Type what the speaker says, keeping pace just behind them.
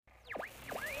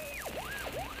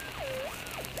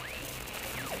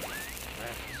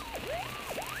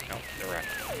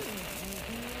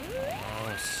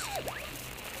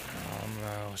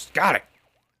Got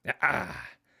it.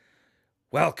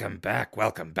 Welcome back,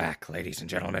 ladies and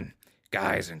gentlemen,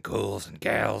 guys and ghouls and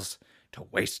gals, to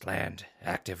Wasteland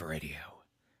Active Radio.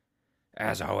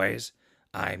 As always,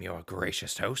 I'm your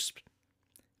gracious host,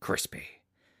 Crispy,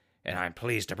 and I'm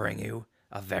pleased to bring you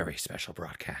a very special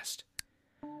broadcast.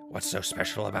 What's so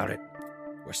special about it?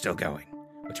 We're still going,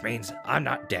 which means I'm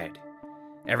not dead.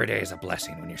 Every day is a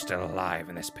blessing when you're still alive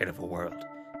in this pitiful world,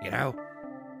 you know?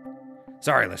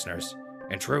 Sorry, listeners.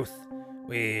 In truth,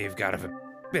 we've got a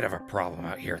bit of a problem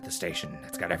out here at the station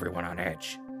that's got everyone on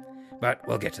edge. But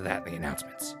we'll get to that in the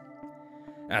announcements.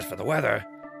 As for the weather,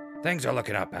 things are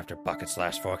looking up after Bucket's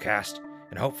last forecast,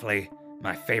 and hopefully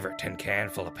my favorite tin can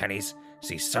full of pennies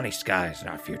sees sunny skies in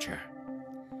our future.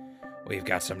 We've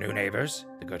got some new neighbors,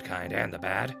 the good kind and the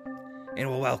bad, and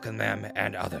we'll welcome them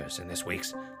and others in this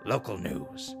week's local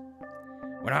news.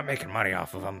 We're not making money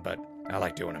off of them, but I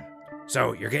like doing them.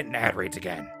 So you're getting ad reads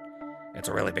again. It's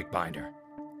a really big binder.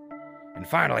 And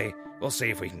finally, we'll see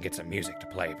if we can get some music to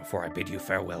play before I bid you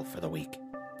farewell for the week.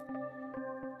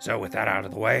 So with that out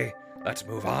of the way, let's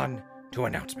move on to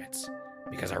announcements,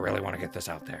 because I really want to get this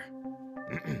out there.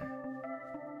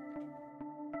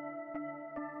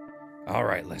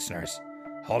 Alright, listeners,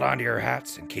 hold on to your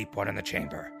hats and keep one in the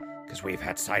chamber, because we've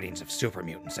had sightings of super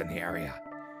mutants in the area.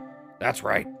 That's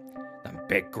right, them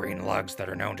big green lugs that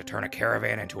are known to turn a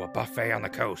caravan into a buffet on the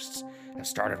coasts have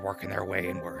started working their way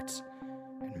inwards,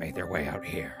 and made their way out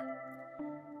here.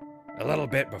 A little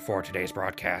bit before today's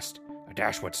broadcast, a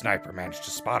Dashwood sniper managed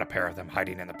to spot a pair of them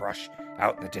hiding in the brush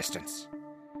out in the distance.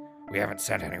 We haven't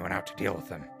sent anyone out to deal with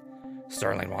them.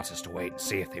 Sterling wants us to wait and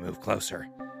see if they move closer,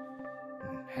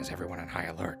 and has everyone on high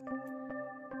alert.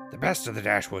 The best of the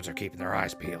Dashwoods are keeping their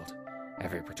eyes peeled.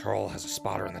 Every patrol has a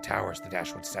spotter in the towers the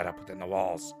Dashwoods set up within the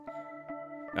walls.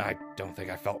 I don't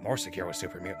think I felt more secure with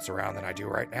super mutants around than I do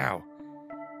right now.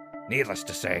 Needless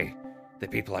to say, the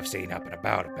people I've seen up and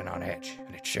about have been on edge,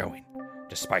 and it's showing,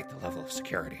 despite the level of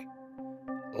security.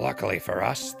 Luckily for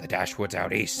us, the Dashwoods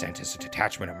out east sent us a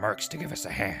detachment of mercs to give us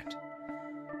a hand.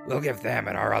 We'll give them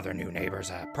and our other new neighbors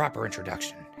a proper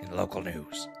introduction in local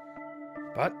news.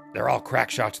 But they're all crack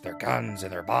shots of their guns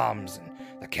and their bombs and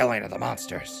the killing of the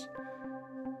monsters.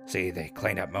 See, they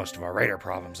cleaned up most of our raider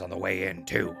problems on the way in,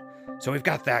 too, so we've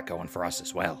got that going for us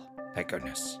as well, thank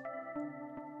goodness.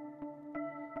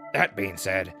 That being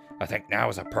said, I think now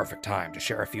is a perfect time to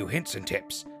share a few hints and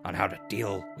tips on how to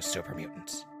deal with super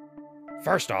mutants.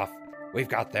 First off, we've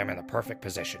got them in the perfect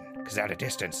position, because at a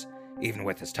distance, even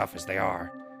with as tough as they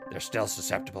are, they're still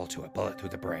susceptible to a bullet through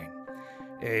the brain,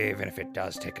 even if it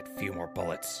does take a few more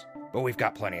bullets, but we've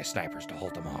got plenty of snipers to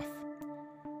hold them off.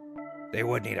 They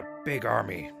would need a big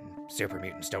army, and super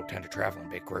mutants don't tend to travel in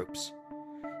big groups.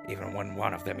 Even when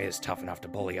one of them is tough enough to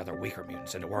bully other weaker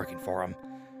mutants into working for them,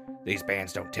 these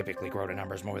bands don't typically grow to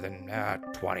numbers more than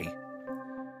 20.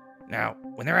 Now,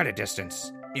 when they're at a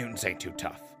distance, mutants ain't too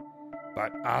tough.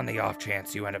 But on the off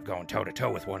chance you end up going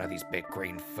toe-to-toe with one of these big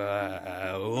green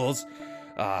fools,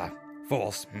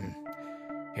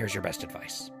 here's your best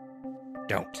advice.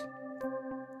 Don't.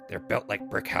 They're built like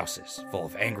brick houses, full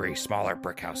of angry, smaller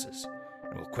brick houses,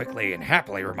 and will quickly and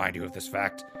happily remind you of this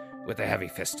fact with a heavy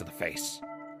fist to the face.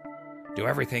 Do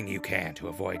everything you can to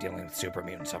avoid dealing with super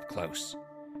mutants up close.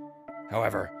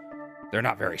 However, they're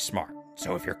not very smart,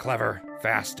 so if you're clever,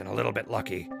 fast, and a little bit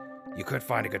lucky, you could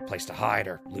find a good place to hide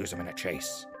or lose them in a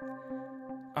chase.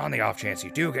 On the off chance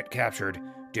you do get captured,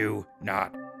 do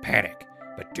not panic,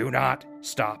 but do not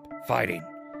stop fighting,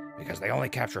 because they only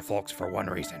capture folks for one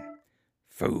reason: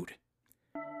 food.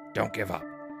 Don't give up.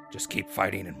 Just keep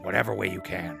fighting in whatever way you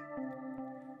can.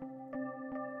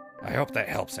 I hope that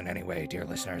helps in any way, dear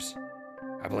listeners.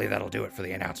 I believe that'll do it for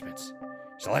the announcements.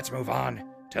 So let's move on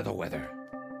to the weather.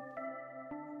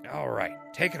 All right,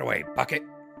 take it away, Bucket.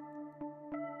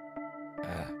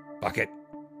 Bucket?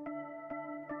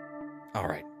 All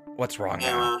right, what's wrong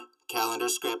now? Error. Calendar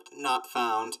script not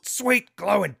found. Sweet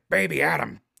glowing baby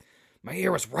Adam. My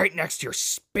ear was right next to your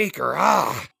speaker.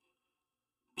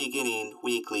 Beginning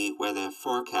weekly weather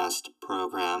forecast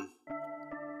program.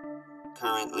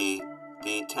 Currently,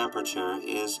 the temperature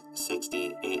is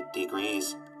 68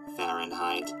 degrees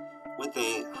Fahrenheit, with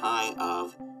a high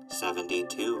of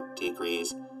 72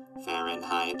 degrees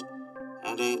Fahrenheit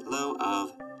and a low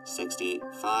of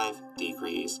 65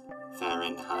 degrees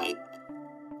Fahrenheit.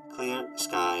 Clear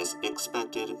skies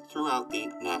expected throughout the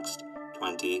next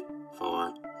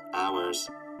 24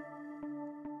 hours.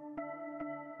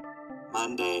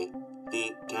 Monday,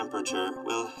 the temperature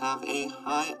will have a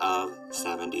high of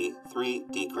 73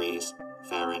 degrees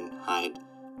Fahrenheit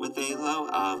with a low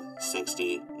of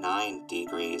 69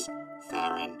 degrees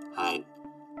Fahrenheit.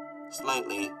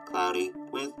 slightly cloudy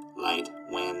with light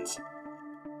winds.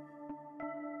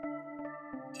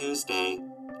 Tuesday,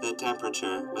 the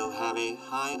temperature will have a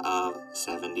high of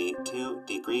 72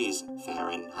 degrees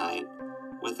Fahrenheit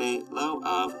with a low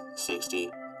of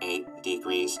 68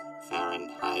 degrees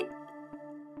Fahrenheit.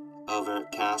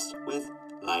 Overcast with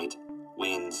light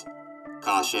winds.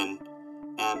 Caution: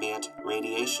 ambient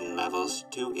radiation levels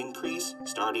to increase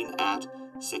starting at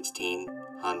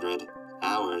 1600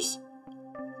 hours.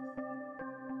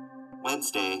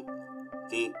 Wednesday,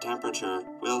 the temperature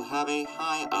will have a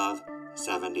high of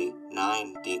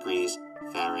 79 degrees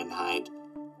Fahrenheit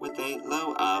with a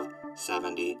low of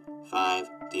 75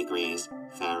 degrees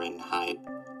Fahrenheit.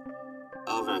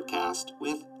 Overcast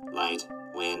with light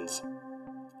winds.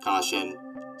 Caution: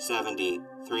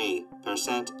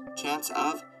 73% chance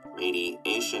of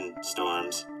radiation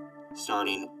storms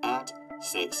starting at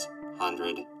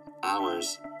 600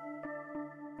 hours.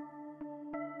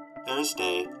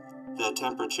 Thursday, the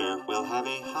temperature will have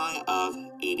a high of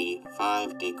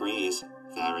 85 degrees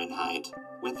Fahrenheit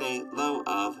with a low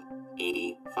of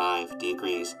 85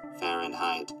 degrees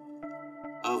Fahrenheit.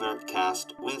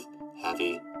 Overcast with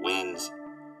heavy winds.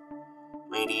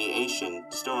 Radiation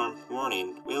storm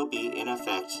warning will be in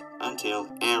effect until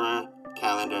error,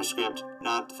 calendar script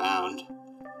not found.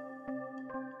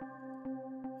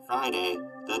 Friday,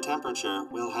 the temperature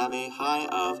will have a high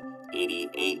of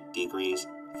 88 degrees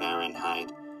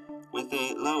Fahrenheit with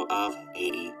a low of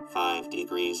 85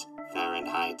 degrees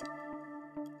Fahrenheit.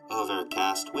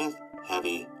 Overcast with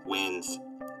heavy winds,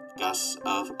 gusts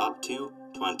of up to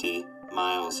 20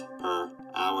 miles per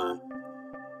hour.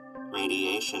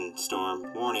 Radiation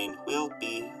storm warning will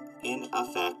be in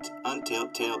effect until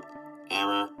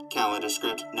error, calendar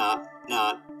script not.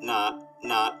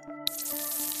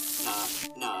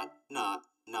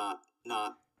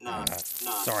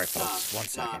 Sorry, folks. 1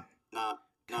 second.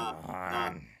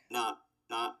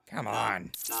 Come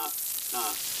on.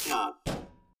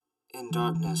 In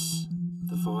darkness,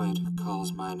 the void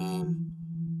calls my name.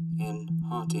 In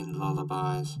haunting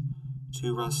lullabies,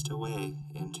 to rust away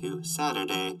into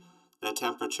Saturday, the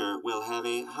temperature will have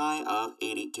a high of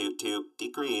 82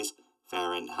 degrees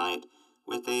Fahrenheit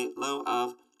with a low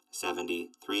of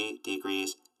 73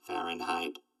 degrees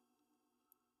Fahrenheit.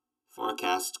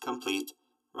 Forecast complete.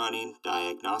 Running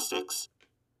diagnostics.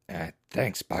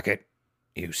 Thanks, Bucket.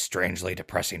 You strangely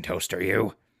depressing toaster,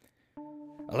 you.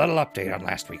 A little update on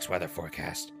last week's weather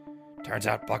forecast. Turns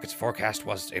out Bucket's forecast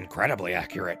was incredibly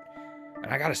accurate. And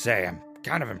I gotta say, I'm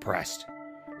kind of impressed.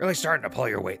 Really starting to pull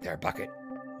your weight there, Bucket.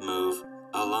 Move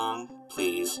along,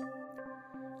 please.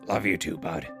 Love you too,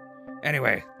 bud.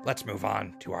 Anyway, let's move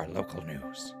on to our local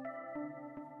news.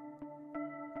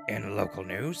 In local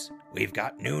news, we've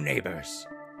got new neighbors.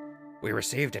 We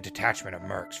received a detachment of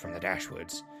mercs from the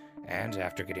Dashwoods, and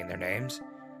after getting their names,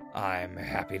 I'm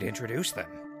happy to introduce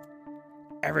them.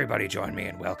 Everybody join me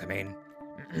in welcoming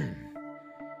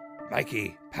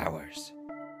Mikey Powers,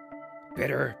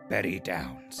 Bitter Betty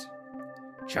Downs,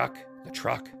 Chuck the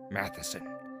Truck Matheson,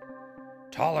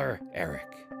 Taller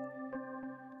Eric,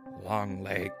 Long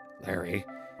Leg Larry,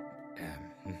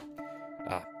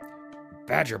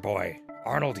 Badger Boy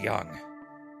Arnold Young,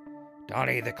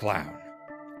 Donnie the Clown,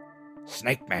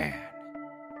 Snake Man,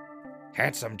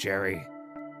 Handsome Jerry,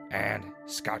 and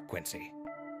Scott Quincy.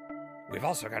 We've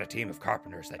also got a team of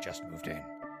carpenters that just moved in.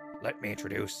 Let me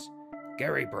introduce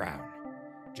Gary Brown,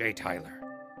 Jay Tyler,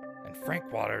 and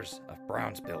Frank Waters of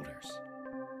Brown's Builders.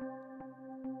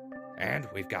 And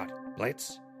we've got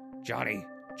Blitz, Johnny,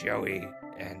 Joey,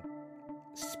 and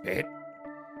Spit.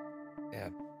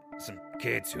 Some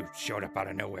kids who showed up out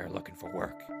of nowhere looking for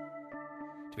work.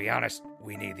 To be honest,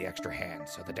 we need the extra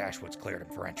hands, so the Dashwoods cleared them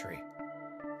for entry.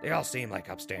 They all seem like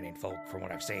upstanding folk from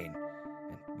what I've seen,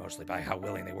 and mostly by how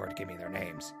willing they were to give me their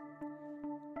names.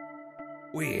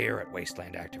 We here at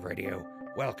Wasteland Active Radio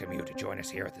welcome you to join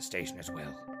us here at the station as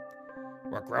well.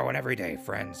 We're growing every day,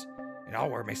 friends, and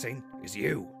all we're missing is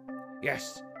you.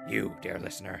 Yes, you, dear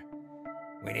listener.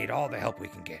 We need all the help we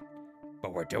can get,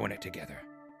 but we're doing it together.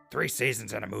 3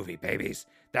 seasons and a movie, babies.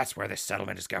 That's where this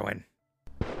settlement is going.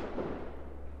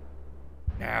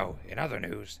 Now, in other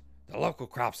news, the local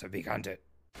crops have begun to...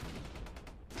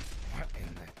 What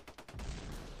in the...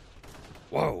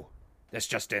 Whoa! This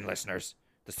just in, listeners.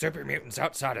 The super mutants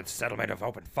outside of the settlement have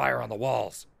opened fire on the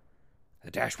walls.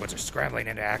 The Dashwoods are scrambling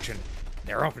into action.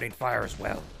 They're opening fire as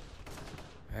well.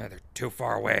 They're too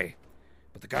far away,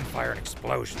 but the gunfire and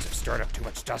explosions have stirred up too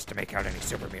much dust to make out any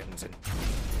super mutants, and...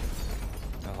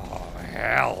 Oh,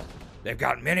 hell! They've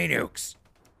got mini nukes!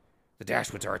 The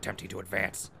Dashwoods are attempting to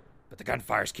advance, but the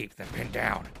gunfires keep them pinned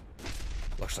down.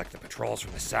 Looks like the patrols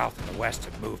from the south and the west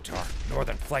have moved to our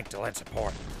northern flank to lend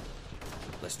support.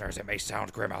 Listeners, it may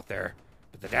sound grim out there,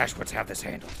 but the Dashwoods have this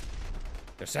handled.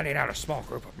 They're sending out a small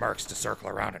group of mercs to circle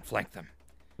around and flank them.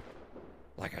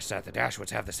 Like I said, the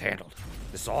Dashwoods have this handled.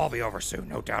 This will all be over soon,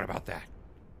 no doubt about that.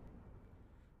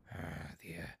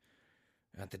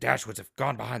 The Dashwoods have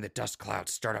gone behind the dust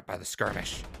clouds stirred up by the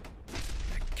skirmish.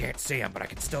 I can't see them, but I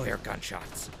can still hear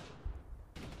gunshots.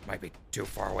 Might be too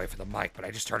far away for the mic, but I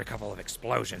just heard a couple of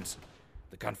explosions.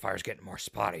 The gunfire's getting more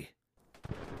spotty.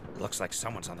 Looks like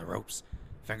someone's on the ropes.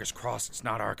 Fingers crossed it's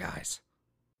not our guys.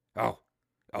 Oh,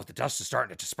 the dust is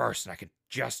starting to disperse, and I can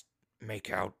just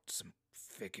make out some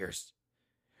figures.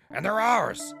 And they're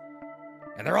ours!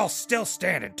 And they're all still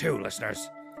standing, too, listeners.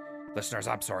 Listeners,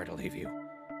 I'm sorry to leave you,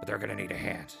 but they're gonna need a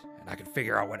hand, and I can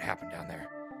figure out what happened down there.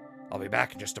 I'll be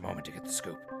back in just a moment to get the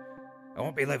scoop. I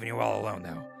won't be leaving you all alone,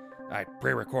 though. I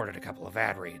pre-recorded a couple of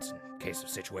ad reads in case of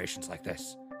situations like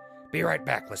this. Be right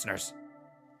back, listeners.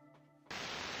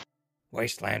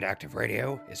 Wasteland Active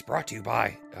Radio is brought to you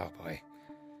by,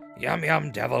 Yum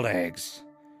Yum Deviled Eggs.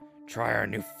 Try our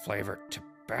new flavor,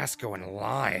 Tabasco and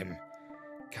Lime.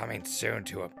 Coming soon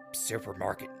to a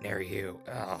supermarket near you.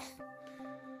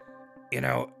 You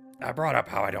know, I brought up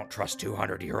how I don't trust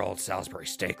 200-year-old Salisbury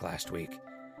steak last week,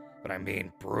 but I'm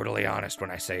being brutally honest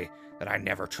when I say that I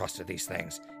never trusted these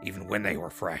things, even when they were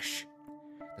fresh.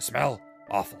 The smell,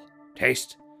 awful.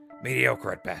 Taste,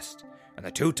 mediocre at best. And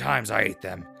the 2 times I ate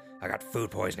them, I got food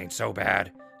poisoning so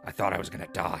bad, I thought I was gonna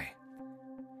die.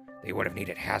 They would have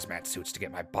needed hazmat suits to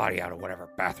get my body out of whatever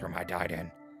bathroom I died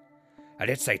in. I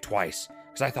did say twice,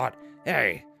 because I thought,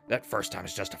 hey, that first time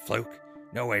is just a fluke.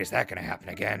 No way is that gonna happen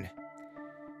again.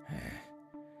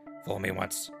 Fool me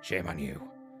once, shame on you.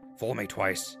 Fool me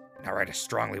twice, and I write a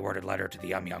strongly worded letter to the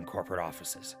Yum Yum corporate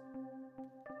offices.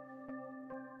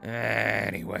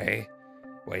 Anyway,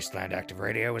 Wasteland Active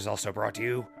Radio is also brought to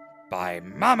you by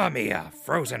Mamma Mia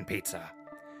Frozen Pizza.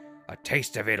 A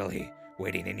taste of Italy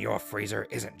waiting in your freezer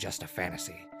isn't just a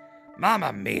fantasy.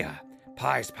 Mamma Mia!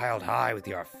 Pies piled high with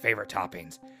your favorite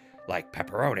toppings, like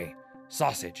pepperoni,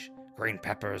 sausage, green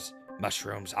peppers,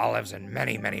 mushrooms, olives, and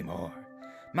many, many more.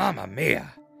 Mamma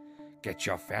Mia! Get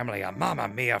your family a Mamma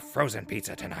Mia frozen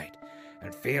pizza tonight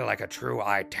and feel like a true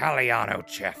Italiano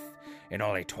chef in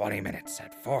only 20 minutes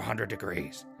at 400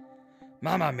 degrees.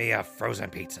 Mamma Mia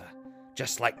frozen pizza,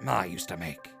 just like Ma used to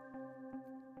make.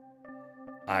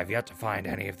 I've yet to find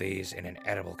any of these in an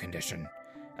edible condition,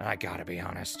 and I gotta be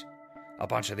honest, a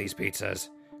bunch of these pizzas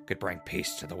could bring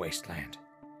peace to the wasteland.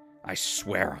 I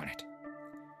swear on it.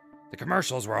 The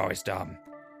commercials were always dumb,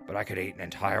 but I could eat an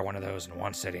entire one of those in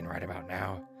one sitting right about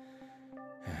now.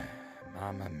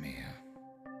 Mamma Mia.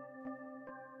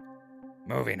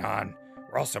 Moving on,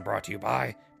 we're also brought to you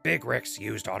by Big Rick's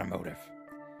Used Automotive.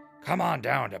 Come on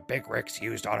down to Big Rick's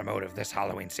Used Automotive this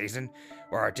Halloween season,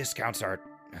 where our discounts are,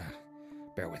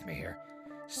 bear with me here,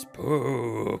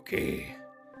 spooky.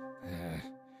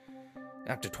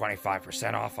 Up to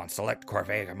 25% off on select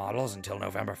Corvega models until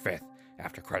November 5th,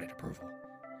 after credit approval.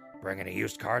 Bring in a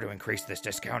used car to increase this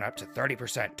discount up to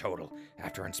 30% total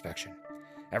after inspection.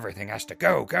 Everything has to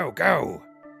go, go, go!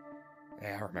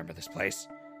 Yeah, I remember this place.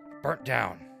 Burnt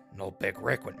down, and old Big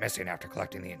Rick went missing after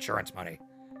collecting the insurance money.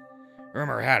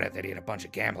 Rumor had it that he had a bunch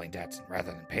of gambling debts, and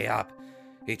rather than pay up,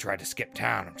 he tried to skip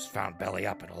town and was found belly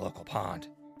up in a local pond.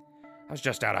 I was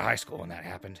just out of high school when that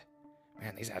happened.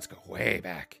 Man, these ads go way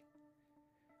back.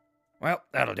 Well,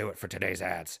 that'll do it for today's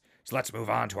ads, so let's move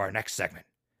on to our next segment.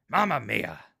 Mamma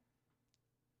Mia!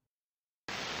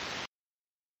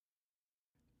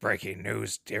 Breaking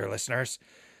news, dear listeners.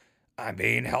 I'm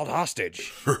being held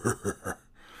hostage.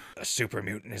 A super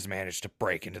mutant has managed to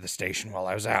break into the station while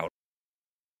I was out.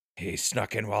 He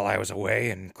snuck in while I was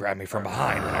away and grabbed me from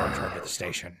behind when I returned to the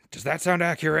station. Does that sound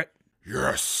accurate?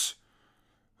 Yes,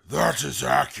 that is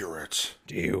accurate.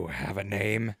 Do you have a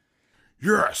name?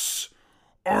 Yes,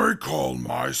 I call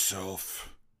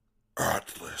myself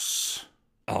Atlas.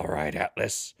 All right,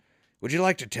 Atlas. Would you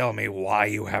like to tell me why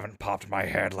you haven't popped my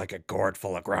head like a gourd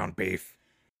full of ground beef?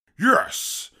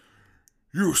 Yes.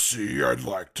 You see, I'd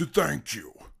like to thank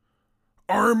you.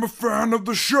 I'm a fan of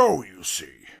the show, you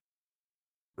see.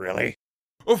 Really?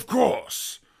 Of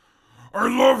course. I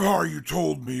love how you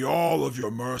told me all of your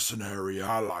mercenary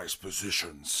allies'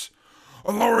 positions,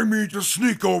 allowing me to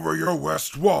sneak over your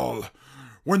west wall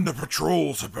when the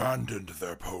patrols abandoned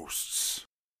their posts.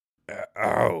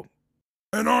 Oh.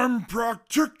 And I'm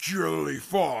particularly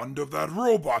fond of that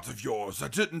robot of yours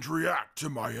that didn't react to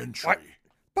my entry. What?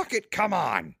 Bucket, come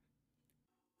on!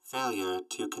 Failure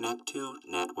to connect to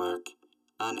network.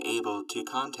 Unable to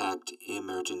contact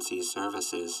emergency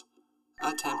services.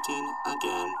 Attempting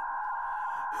again.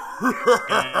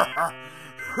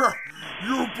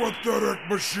 You pathetic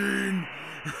machine!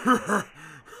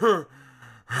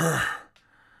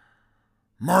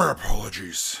 My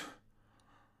apologies.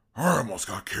 I almost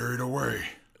got carried away.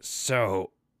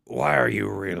 So, why are you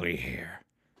really here?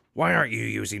 Why aren't you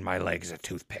using my leg as a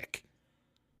toothpick?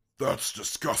 That's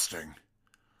disgusting.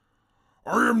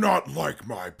 I am not like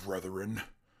my brethren.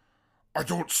 I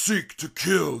don't seek to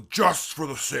kill just for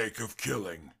the sake of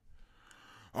killing.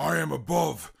 I am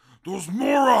above those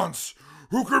morons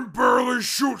who can barely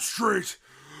shoot straight,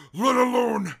 let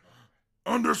alone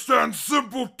understand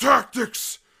simple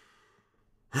tactics.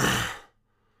 I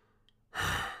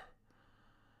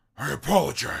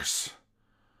apologize.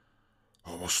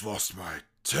 Almost lost my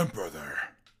temper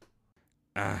there.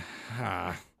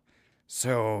 Uh-huh.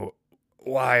 So,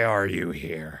 why are you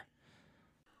here?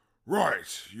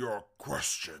 Right, your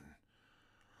question.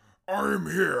 I am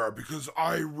here because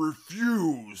I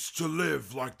refuse to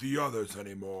live like the others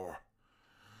anymore.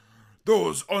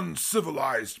 Those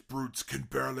uncivilized brutes can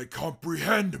barely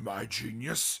comprehend my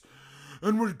genius,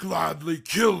 and would gladly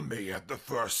kill me at the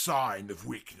first sign of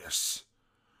weakness.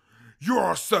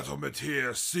 Your settlement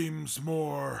here seems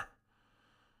more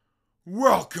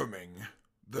welcoming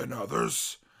than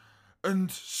others, and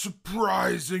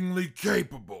surprisingly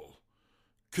capable,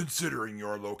 considering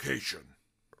your location.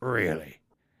 Really?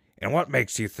 And what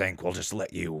makes you think we'll just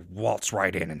let you waltz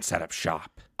right in and set up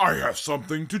shop? I have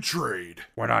something to trade.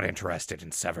 We're not interested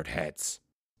in severed heads.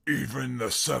 Even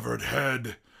the severed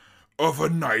head of a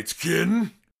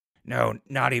Nightkin? No,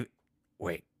 not even...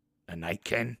 Wait, a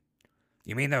Nightkin?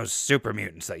 You mean those super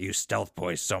mutants that use stealth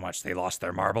boys so much they lost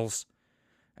their marbles?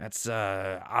 That's,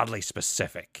 oddly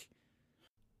specific.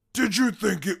 Did you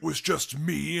think it was just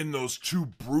me and those two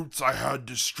brutes I had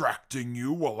distracting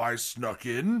you while I snuck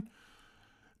in?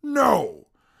 No!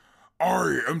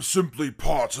 I am simply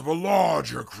part of a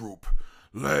larger group,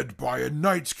 led by a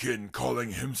Nightkin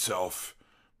calling himself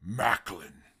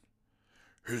Macklin.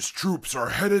 His troops are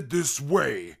headed this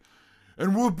way,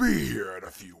 and will be here in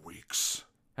a few weeks.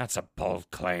 That's a bold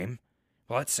claim.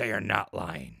 Well, let's say you're not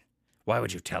lying. Why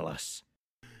would you tell us?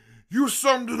 You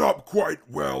summed it up quite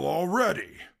well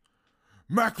already.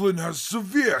 Macklin has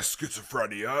severe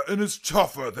schizophrenia and is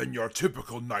tougher than your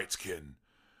typical Nightkin.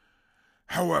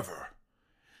 However,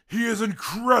 he is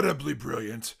incredibly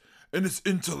brilliant, and his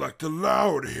intellect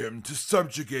allowed him to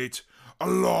subjugate a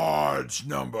large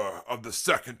number of the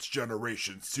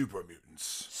second-generation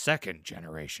supermutants. Second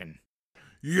generation?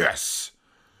 Yes,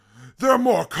 they're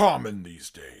more common these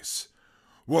days.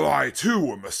 While I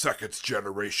too am a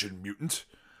second-generation mutant,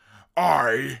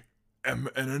 I am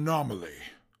an anomaly.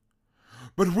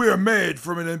 But we're made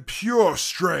from an impure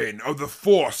strain of the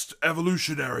forced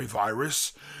evolutionary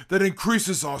virus that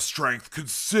increases our strength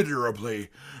considerably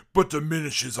but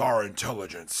diminishes our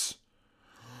intelligence.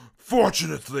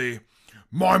 Fortunately,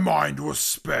 my mind was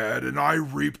spared and I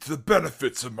reaped the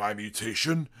benefits of my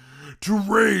mutation to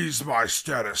raise my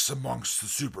status amongst the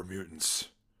super mutants.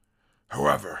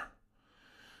 However,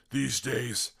 these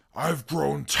days I've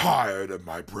grown tired of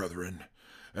my brethren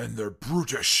and their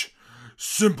brutish,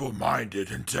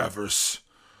 simple-minded endeavors.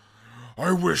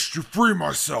 I wish to free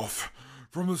myself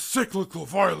from the cyclical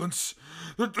violence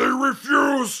that they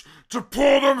refuse to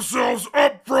pull themselves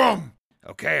up from.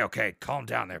 Okay, calm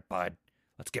down there, bud.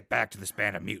 Let's get back to this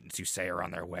band of mutants you say are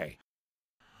on their way.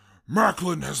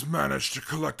 Macklin has managed to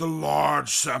collect a large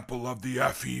sample of the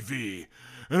FEV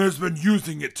and has been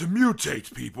using it to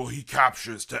mutate people he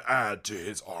captures to add to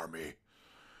his army.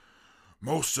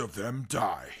 Most of them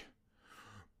die.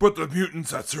 But the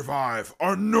mutants that survive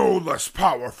are no less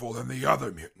powerful than the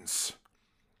other mutants.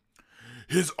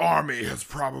 His army has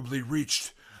probably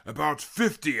reached about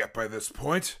 50 by this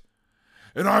point,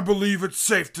 and I believe it's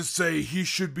safe to say he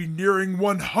should be nearing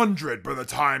 100 by the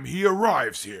time he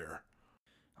arrives here.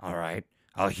 All right,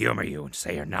 I'll humor you and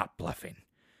say you're not bluffing.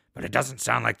 But it doesn't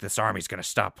sound like this army's gonna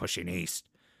stop pushing east.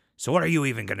 So what are you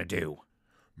even gonna do?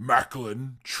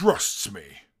 Macklin trusts me.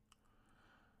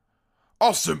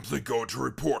 I'll simply go to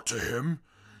report to him,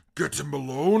 get him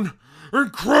alone,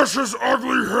 and crush his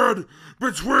ugly head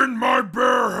between my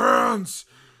bare hands.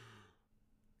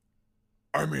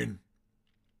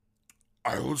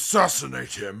 I'll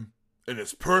assassinate him in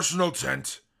his personal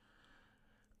tent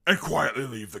and quietly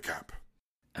leave the camp.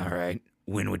 All right,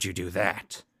 when would you do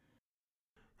that?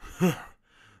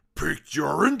 Piqued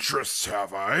your interests,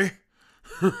 have I?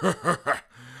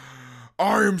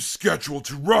 I am scheduled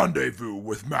to rendezvous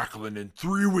with Macklin in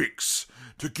 3 weeks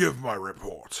to give my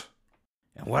report.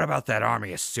 And what about that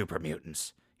army of super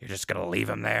mutants? You're just gonna leave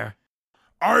them there?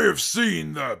 I have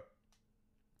seen the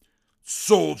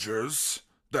soldiers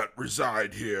that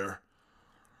reside here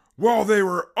While they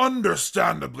were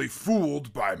understandably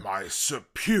fooled by my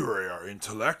superior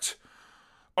intellect,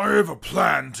 I have a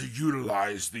plan to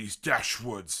utilize these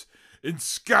Dashwoods in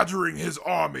scattering his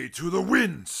army to the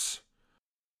winds.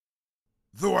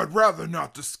 Though I'd rather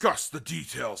not discuss the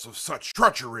details of such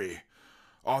treachery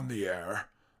on the air,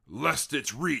 lest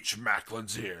it reach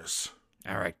Macklin's ears.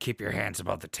 All right, keep your hands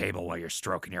above the table while you're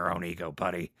stroking your own ego,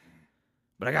 buddy.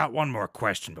 But I got one more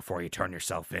question before you turn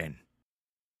yourself in.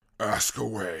 Ask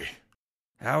away.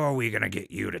 How are we gonna get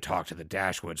you to talk to the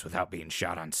Dashwoods without being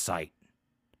shot on sight?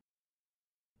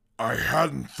 I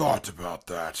hadn't thought about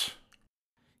that.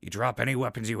 You drop any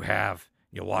weapons you have,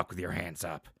 you'll walk with your hands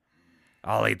up.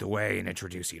 I'll lead the way and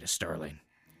introduce you to Sterling.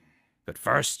 But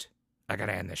first, I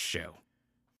gotta end this show.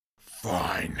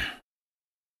 Fine.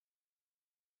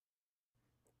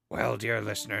 Well, dear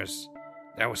listeners,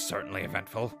 that was certainly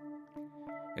eventful.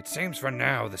 It seems for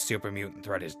now the super mutant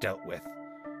threat is dealt with.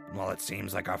 And while it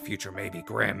seems like our future may be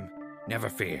grim, never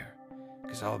fear,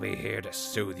 because I'll be here to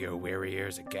soothe your weary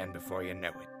ears again before you know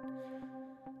it.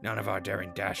 None of our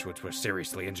daring Dashwoods were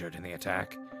seriously injured in the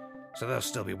attack, so they'll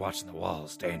still be watching the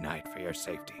walls day and night for your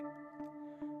safety.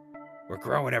 We're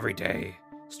growing every day,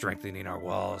 strengthening our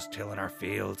walls, tilling our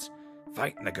fields,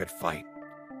 fighting the good fight.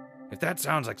 If that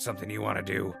sounds like something you want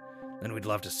to do, then we'd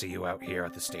love to see you out here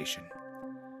at the station.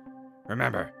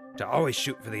 Remember to always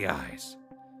shoot for the eyes.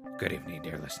 Good evening,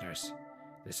 dear listeners.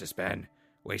 This has been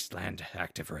Wasteland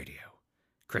Active Radio.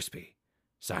 Crispy,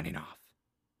 signing off.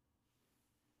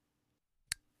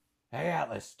 Hey,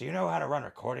 Atlas, do you know how to run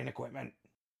recording equipment?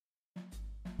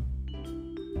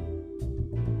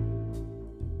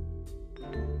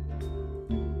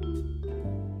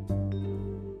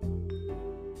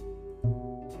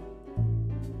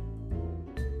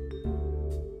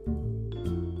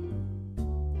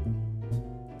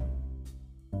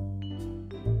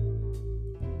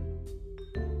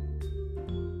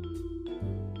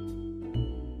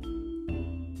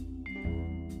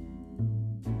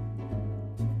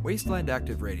 Wasteland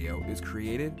Active Radio is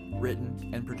created,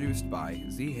 written, and produced by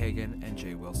Z. Hagen and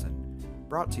Jay Wilson.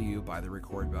 Brought to you by the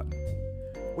Record Button.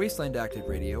 Wasteland Active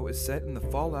Radio is set in the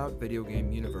Fallout video game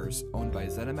universe owned by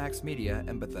ZeniMax Media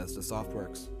and Bethesda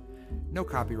Softworks. No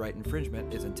copyright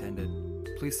infringement is intended.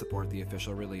 Please support the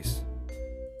official release.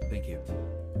 Thank you.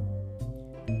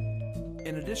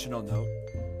 An additional note,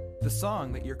 the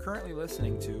song that you're currently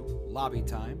listening to, Lobby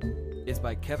Time, is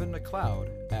by Kevin MacLeod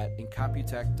at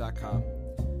Incompetech.com.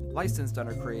 Licensed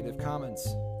under Creative Commons.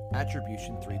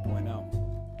 Attribution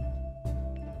 3.0.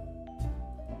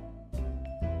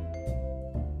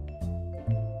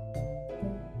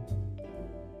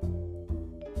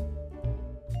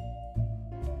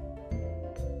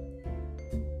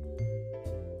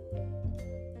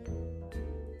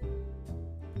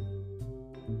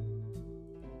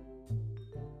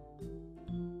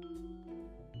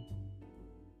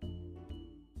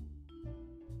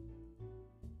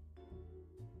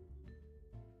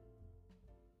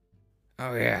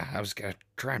 Oh yeah, I was gonna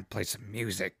try and play some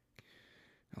music.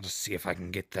 I'll just see if I can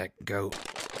get that goat.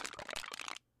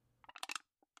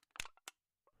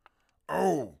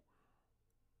 Oh,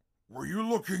 were you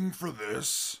looking for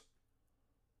this?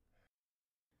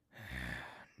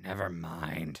 Never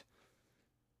mind.